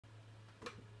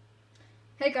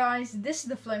Hey guys, this is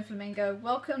the Flown Flamingo.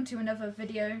 Welcome to another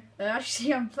video.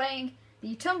 Actually, I'm playing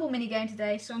the Tumble minigame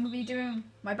today, so I'm going to be doing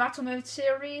my Battle Mode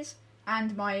series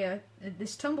and my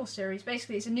this Tumble series.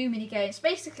 Basically, it's a new minigame. It's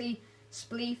basically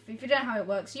Spleef. If you don't know how it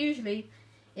works, usually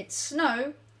it's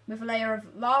snow with a layer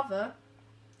of lava.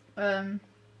 Let's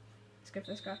go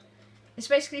for this guy. It's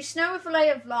basically snow with a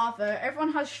layer of lava.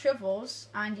 Everyone has shovels,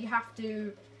 and you have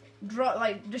to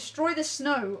destroy the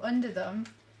snow under them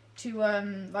to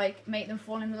make them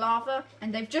fall in the lava.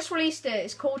 And they've just released it.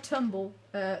 It's called Tumble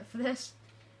for this.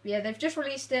 But yeah, they've just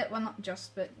released it. Well, not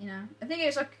just, but you know, I think it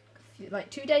was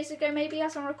like 2 days ago maybe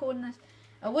as I'm recording this.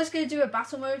 I was gonna do a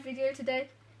battle mode video today,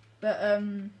 but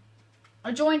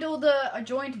I joined battle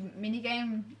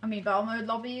mode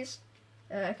lobbies.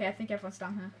 Okay, I think everyone's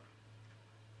down here.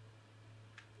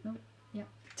 Nope. Yeah.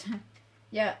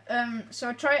 Yeah. So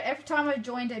I try every time I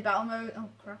joined a battle mode. Oh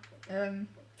crap.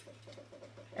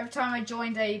 Every time I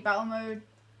joined a battle mode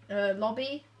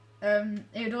lobby, it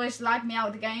would always lag me out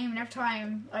of the game, and every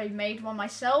time I made one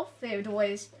myself, it would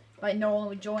always, no one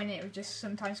would join it, it would just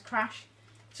sometimes crash.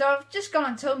 So I've just gone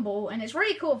on Tumble, and it's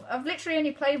really cool. I've literally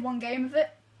only played one game of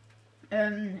it,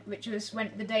 which was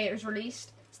the day it was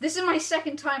released. So this is my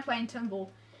second time playing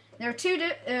Tumble. There are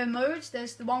two modes.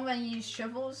 There's the one where you use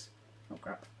shovels. Oh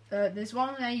crap. There's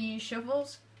one where you use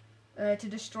shovels to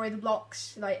destroy the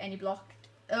blocks, like any block.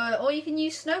 Or you can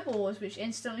use snowballs, which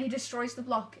instantly destroys the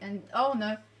block. And oh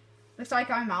no, looks like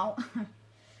I'm out.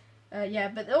 Yeah,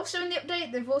 but also in the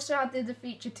update, they've also added the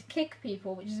feature to kick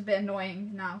people, which is a bit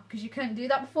annoying now, because you couldn't do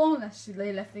that before unless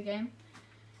they left the game.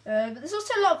 But there's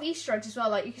also a lot of Easter eggs as well.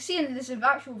 Like you can see there's an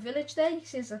actual village there. You can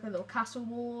see there's like a little castle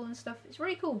wall and stuff. It's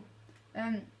really cool.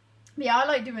 Yeah, I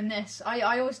like doing this.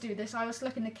 I always do this. I always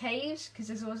look in the caves, because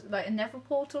there's always like a nether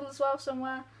portal as well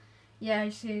somewhere. Yeah,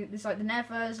 you see, there's like the nether,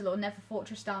 there's a little nether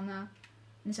fortress down there.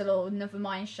 There's a little nether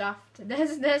mine shaft.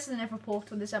 There's the nether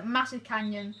portal, there's a massive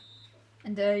canyon.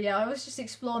 And yeah, I always just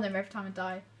explore them every time I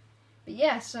die. But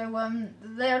yeah, so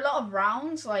there are a lot of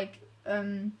rounds,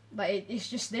 it's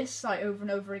just this, over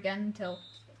and over again until,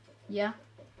 yeah.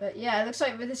 But yeah, it looks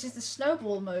like this is the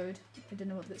snowball mode. I don't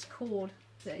know what it's called.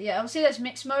 But yeah, obviously there's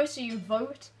mixed mode, so you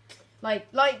vote. Like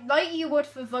you would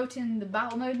for voting the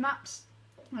battle mode maps.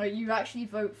 You actually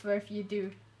vote for if you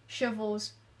do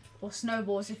shovels or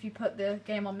snowballs if you put the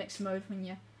game on mixed mode when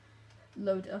you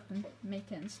load it up and make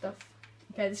it and stuff.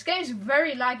 Okay, this game is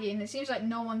very laggy and it seems like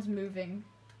no one's moving.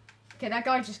 Okay, that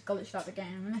guy just glitched out the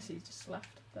game unless he just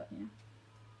left, but yeah.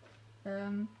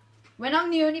 When I'm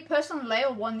the only person on the layer,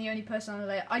 or one the only person on the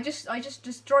layer, I just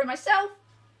destroy myself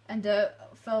and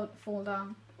fall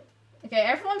down. Okay,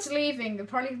 everyone's leaving,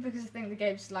 probably because I think the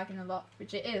game's lagging a lot,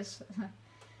 which it is.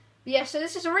 But yeah, so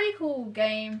this is a really cool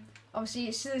game. Obviously,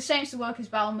 it's the same as the workers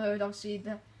battle mode. Obviously,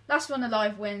 the last one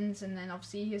alive wins, and then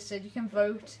obviously, he said you can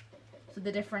vote for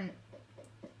the different.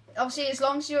 Obviously, as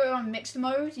long as you're on mixed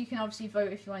mode, you can obviously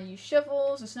vote if you want to use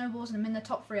shovels or snowballs, and I'm in the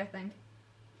top 3, I think.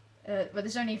 But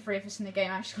there's only 3 of us in the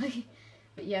game, actually.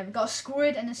 But yeah, we've got a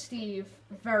Squid and a Steve.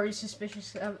 Very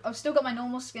suspicious. I've still got my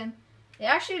normal skin. It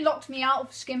actually locked me out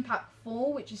of skin pack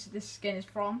 4, which is this skin is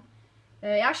from.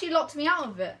 It actually locked me out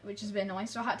of it, which is a bit annoying,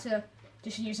 so I had to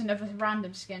just use another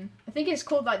random skin. I think it's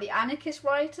called the Anarchist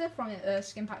Writer from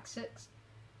Skin Pack 6.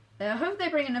 I hope they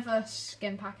bring another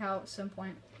skin pack out at some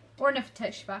point, or another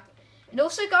texture pack. And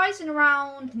also, guys, in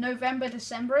around November,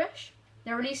 December-ish,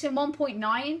 they're releasing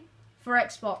 1.9 for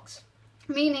Xbox,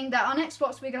 meaning that on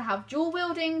Xbox we're going to have dual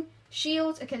wielding,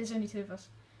 shields. Okay, there's only 2 of us.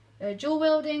 Dual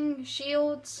wielding,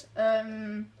 shields,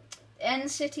 end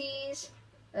cities.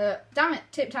 Damn it,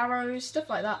 tipped arrows, stuff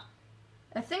like that.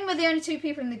 I think we're the only 2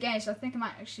 people in the game, so I think I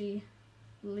might actually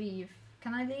leave.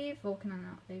 Can I leave, or can I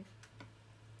not leave?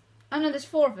 Oh no, there's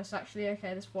 4 of us actually. Okay,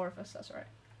 there's 4 of us, that's right.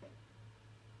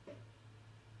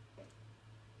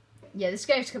 Yeah, this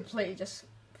game's completely just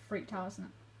freaked out, isn't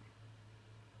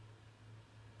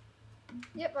it?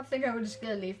 Yep, I think I was just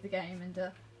gonna leave the game and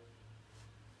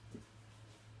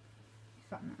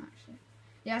actually.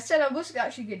 Yeah, I said I was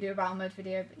actually gonna do a battle mode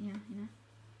video, but yeah, you know.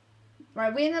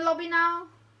 Right, we in the lobby now?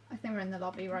 I think we're in the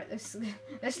lobby, right, let's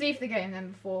leave the game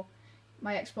then before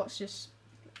my Xbox just,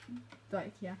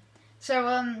 yeah. So,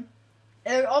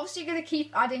 obviously you're going to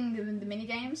keep adding the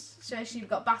mini-games, so actually you've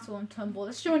got Battle and Tumble.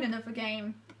 Let's join another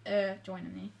game,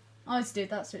 join me. I always do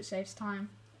that so it saves time,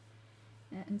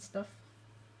 and stuff.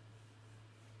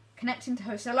 Connecting to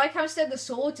host. I like how instead of the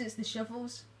swords, it's the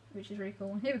shovels, which is really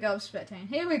cool. Here we go, I'm spectating.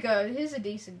 Here we go, here's a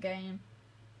decent game.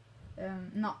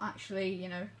 Not actually, you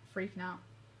know, freaking out.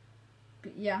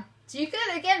 But yeah. So you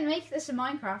could, again, make this in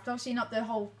Minecraft. Obviously not the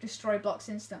whole destroy blocks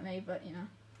instantly, but, you know.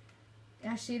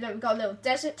 Yeah, see, look, we've got a little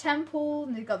desert temple,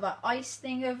 and they've got that ice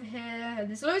thing over here, and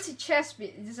there's loads of chests, but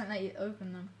it doesn't let you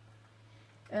open them.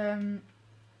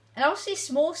 And obviously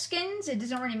small skins, it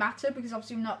doesn't really matter, because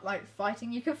obviously we're not, like,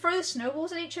 fighting. You can throw the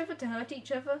snowballs at each other to hurt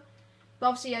each other, but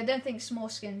obviously I don't think small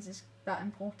skins is that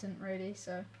important, really,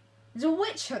 so. There's a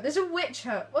witch hut, there's a witch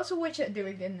hut. What's a witch hut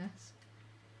doing in this?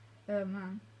 Oh,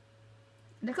 man.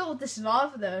 Look at all this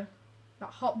lava, though. That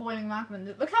hot boiling magma.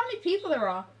 Look how many people there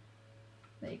are.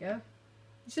 There you go.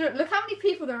 So look how many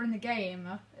people there are in the game.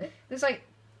 There's like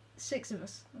 6 of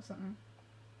us or something.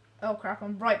 Oh crap,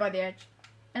 I'm right by the edge.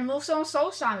 And I'm also on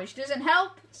soul sandwich. Doesn't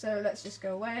help, so let's just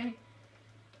go away.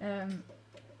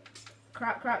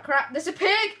 Crap. There's a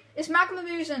pig! It's magma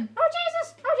oozing. Oh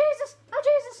Jesus! Oh Jesus! Oh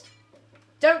Jesus!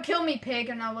 Don't kill me, pig,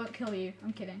 and I won't kill you.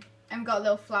 I'm kidding. I've got a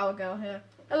little flower girl here.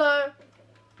 Hello!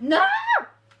 No!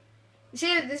 You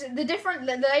see,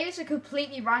 the layers are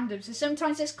completely random. So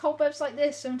sometimes there's cobwebs like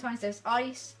this, sometimes there's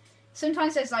ice,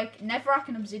 sometimes there's like netherrack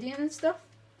and obsidian and stuff,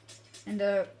 and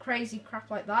crazy crap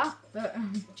like that. But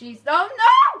jeez, oh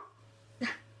no!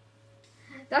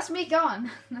 That's me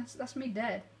gone. That's me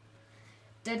dead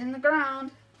in the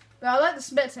ground. But I like the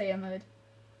spectator mode.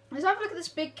 Let's have a look at this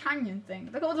big canyon thing.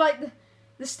 Look at like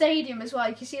the stadium as well.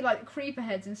 You can see like creeper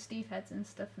heads and Steve heads and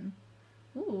stuff. And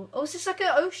ooh, oh, is this like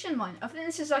an ocean mine? I think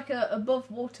this is like a above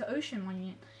water ocean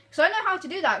monument. So I know how to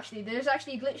do that actually. There's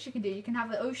actually a glitch you can do. You can have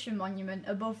the ocean monument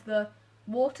above the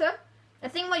water. I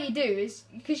think what you do is,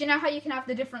 because you know how you can have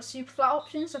the different super flat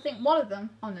options? I think one of them,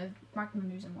 oh no, magma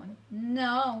losing one.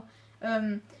 No.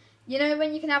 You know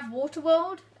when you can have water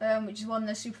world, which is one of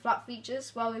the super flat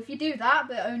features? Well, if you do that,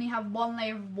 but only have one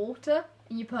layer of water,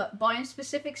 and you put biome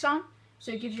specifics on,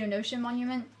 so it gives you an ocean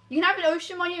monument. You can have an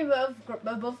ocean monument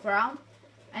above ground.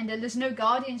 And there's no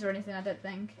guardians or anything, I don't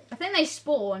think. I think they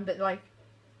spawn, but like,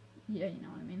 yeah, you know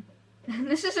what I mean.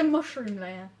 This is a mushroom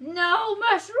layer. No,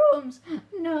 mushrooms!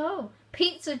 No.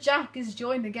 Pizza Jack has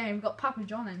joined the game. We've got Papa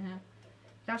John in here.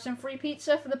 Have some free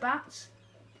pizza for the bats.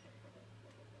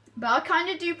 But I kind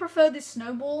of do prefer this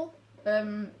snowball.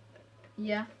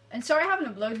 Yeah. And sorry I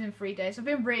haven't uploaded in 3 days. I've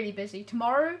been really busy.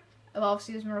 Tomorrow, well,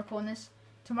 obviously as I'm recording this,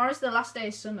 tomorrow's the last day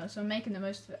of summer, so I'm making the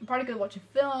most of it. I'm probably going to watch a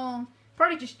film.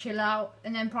 Probably just chill out,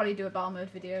 and then probably do a battle mode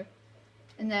video.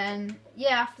 And then,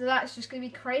 yeah, after that, it's just going to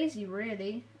be crazy,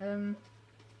 really. You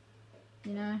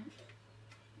know.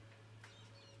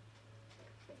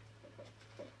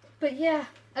 But yeah,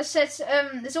 as I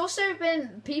said, there's also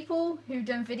been people who've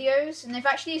done videos, and they've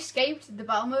actually escaped the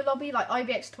battle mode lobby. Like,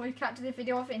 IBX Toy Cat did a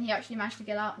video of it, and he actually managed to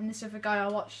get out. And this other guy I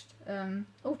watched, oh,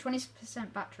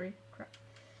 20% battery, crap.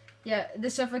 Yeah,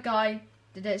 this other guy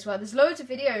did it as well. There's loads of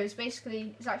videos.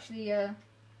 Basically, it's actually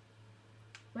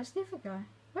where's the other guy?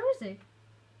 Where is he?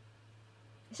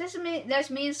 It says to me there's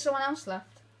me and someone else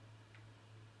left.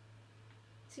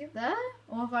 Is he up there?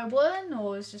 Or have I won?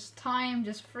 Or is just time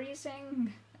just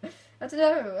freezing? I don't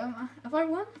know. Have I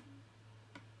won?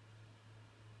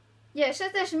 Yeah, it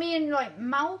says there's me and like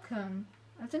Malcolm.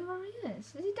 I don't know where he is.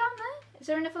 Is he down there? Is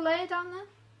there another layer down there?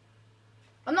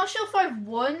 I'm not sure if I've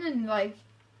won and like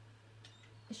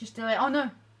it's just delay. Oh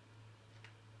no!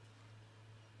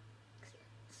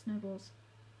 Snowballs.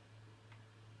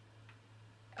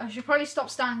 I should probably stop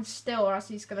standing still, or else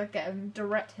he's gonna get a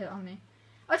direct hit on me.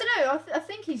 I don't know. I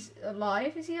think he's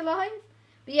alive. Is he alive?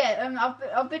 But yeah,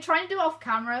 I've been trying to do it off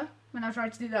camera when I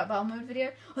tried to do that battle mode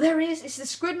video. Oh, there he is! It's the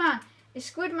Squid Man. It's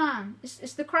Squid Man.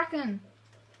 It's the Kraken.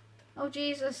 Oh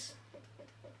Jesus!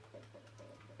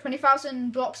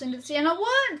 20,000 blocks into the sea, and I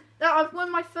won! I've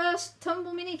won my first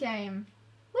tumble mini game.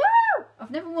 Woo!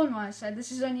 I've never won one, I said.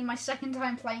 This is only my second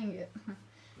time playing it.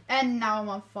 And now I'm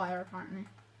on fire, apparently.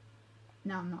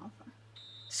 No, I'm not on fire.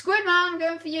 Squid Man,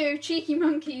 going for you. Cheeky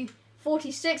Monkey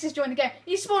 46 has joined the game.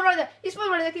 He spawned right there. He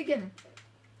spawned right there. Keep getting him.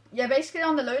 Yeah, basically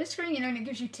on the loading screen, you know, and it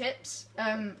gives you tips.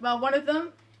 Well, one of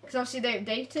them, because obviously they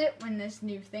update it when there's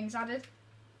new things added.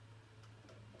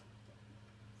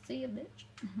 See you,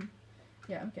 bitch.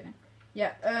 Yeah, I'm kidding.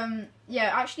 Yeah,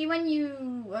 yeah, actually when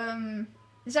you,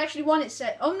 there's actually one it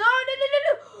said, oh no.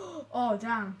 Oh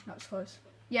damn, that was close.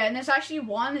 Yeah, and there's actually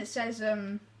one that says,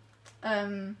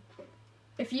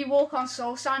 if you walk on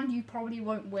soul sand, you probably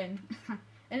won't win.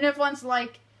 And another one's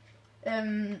like,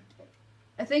 I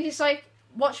think it's like,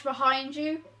 watch behind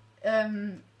you,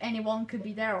 anyone could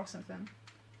be there or something.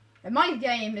 And my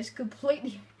game is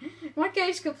completely, my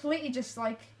game's completely just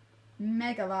like,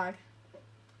 mega lag.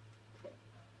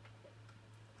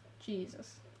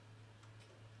 Jesus.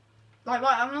 Like,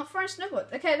 I'm not throwing snowball.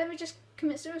 Okay, let me just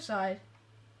commit suicide.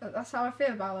 That's how I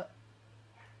feel about it.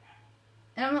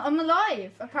 And I'm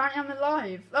alive. Apparently I'm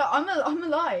alive. I'm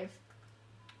alive.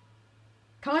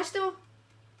 Can I still...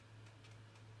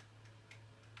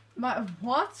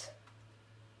 What?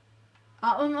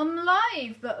 I'm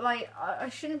alive, but like I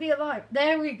shouldn't be alive.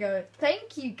 There we go.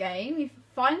 Thank you, game. You've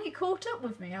finally caught up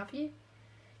with me, have you?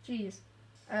 Jeez.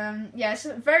 Yeah, it's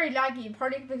very laggy,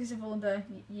 probably because of all the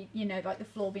you know, like the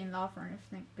floor being lava and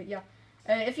everything. But yeah,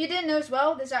 if you didn't know as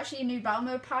well, there's actually a new battle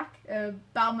mode pack.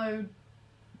 Battle mode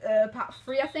pack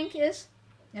 3, I think it is.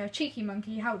 Cheeky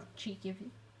monkey. How cheeky of you?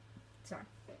 Sorry.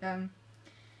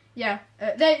 Yeah.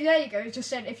 There you go. It just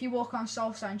said if you walk on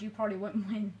soul sand, you probably won't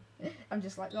win. I'm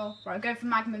just like, well, right, I'm going for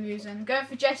Magma Musen, I'm going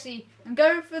for Jesse, I'm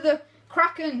going for the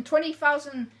Kraken,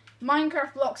 20,000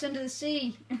 Minecraft blocks under the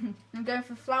sea. I'm going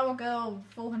for Flower Girl,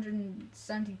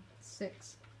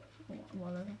 476.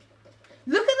 Whatever.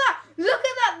 Look at that! Look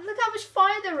at that! Look how much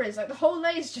fire there is! Like, the whole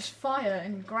layer is just fire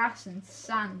and grass and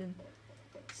sand and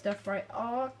stuff, right?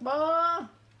 Oh,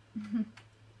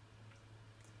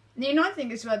 The annoying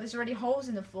thing is, there's already holes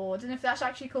in the floor. I don't know if that's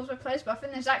actually caused by players, but I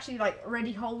think there's actually like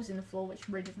already holes in the floor, which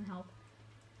really doesn't help.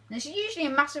 And there's usually a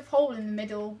massive hole in the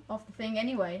middle of the thing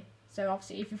anyway. So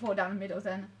obviously, if you fall down the middle,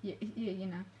 then you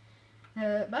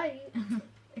know. Bye.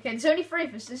 Okay, there's only 3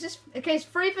 of us. Okay, it's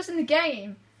 3 of us in the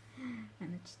game,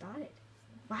 and it started.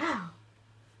 Wow.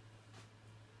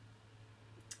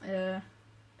 Yeah.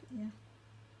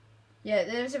 Yeah,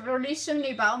 there's released some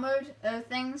new battle mode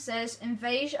things. There's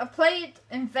Invasion. I've played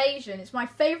Invasion. It's my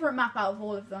favourite map out of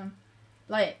all of them.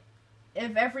 Like,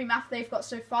 of every map they've got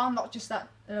so far, not just that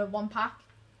one pack.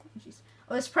 Jeez.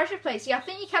 Oh, there's pressure plates. Yeah, I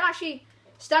think you can actually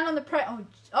stand on the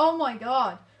oh my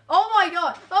god. Oh my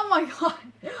god. Oh my god.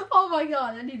 Oh my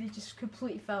god. I nearly just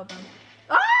completely fell down.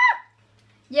 Ah!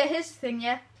 Yeah, here's the thing,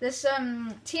 yeah. There's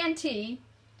TNT,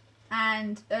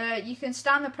 and you can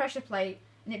stand the pressure plate.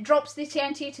 And it drops the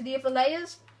TNT to the other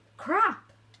layers.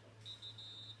 Crap.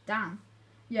 Damn.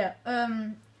 Yeah.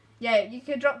 Yeah. You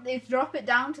can drop it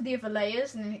down to the other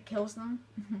layers, and then it kills them.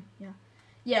 Yeah.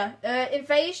 Yeah.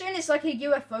 Invasion is like a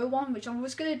UFO one, which I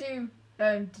was gonna do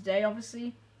today,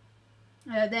 obviously.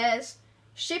 There's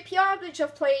Shipyard, which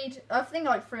I've played, I think,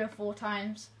 like 3 or 4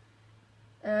 times.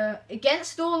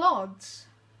 Against All Odds.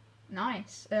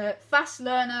 Nice. Fast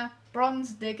Learner,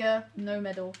 Bronze Digger, no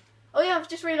medal. Oh yeah, I've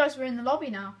just realised we're in the lobby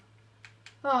now.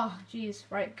 Oh, jeez.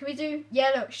 Right, can we do...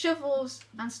 Yeah, look, shovels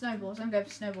and snowballs. I'm going for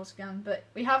snowballs again, but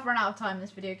we have run out of time in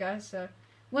this video, guys, so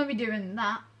we won't be doing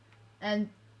that. And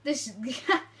this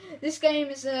this game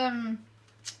is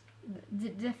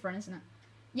different, isn't it?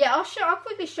 Yeah, I'll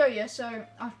quickly show you, so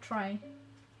I'll try.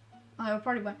 I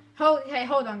probably won't. Hey,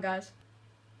 hold on, guys.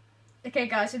 Okay,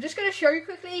 guys, I'm just going to show you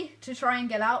quickly to try and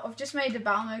get out. I've just made a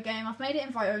battle mode game. I've made it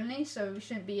invite only, so we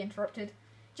shouldn't be interrupted.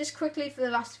 Just quickly for the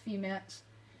last few minutes.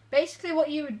 Basically what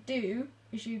you would do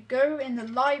is you go in the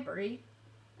library.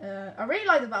 I really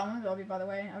like the battle mode lobby, by the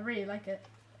way. I really like it.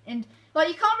 And like,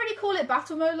 you can't really call it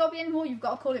battle mode lobby anymore. You've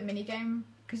got to call it minigame,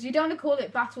 because you don't want to call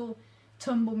it battle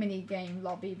tumble minigame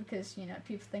lobby, because, you know,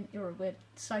 people think you're a weird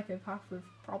psychopath with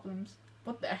problems.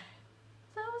 What the hell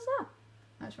was that?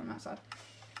 That's from outside.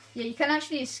 Yeah, you can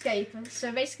actually escape.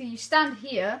 So basically you stand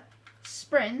here,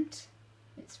 sprint.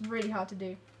 It's really hard to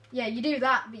do. Yeah, you do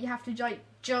that, but you have to like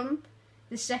jump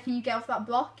the second you get off that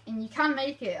block, and you can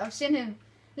make it. I've seen him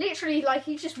literally, like,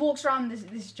 he just walks around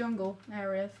this jungle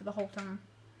area for the whole time.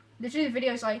 Literally, the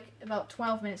video's like about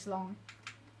 12 minutes long.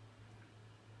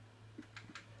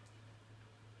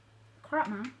 Crap,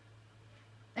 man.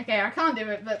 Okay, I can't do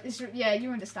it, but it's, yeah,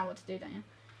 you understand what to do, don't you?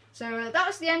 So that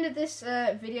was the end of this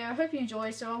video. I hope you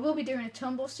enjoyed. So I will be doing a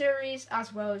tumble series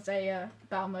as well as a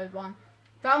battle mode one.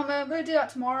 Battle mode, I'm going to do that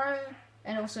tomorrow.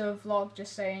 And also a vlog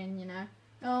just saying, you know,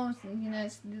 oh, you know,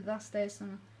 it's the last day of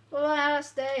summer. The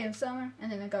last day of summer.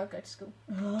 And then I gotta go to school.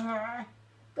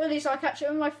 But at least I'll catch up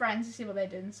with my friends and see what they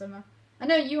did in summer. I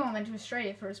know you all went to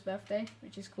Australia for his birthday,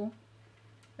 which is cool.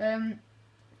 And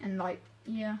like,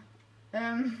 yeah.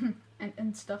 And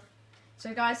stuff.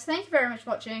 So guys, thank you very much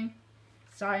for watching.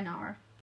 Sayonara.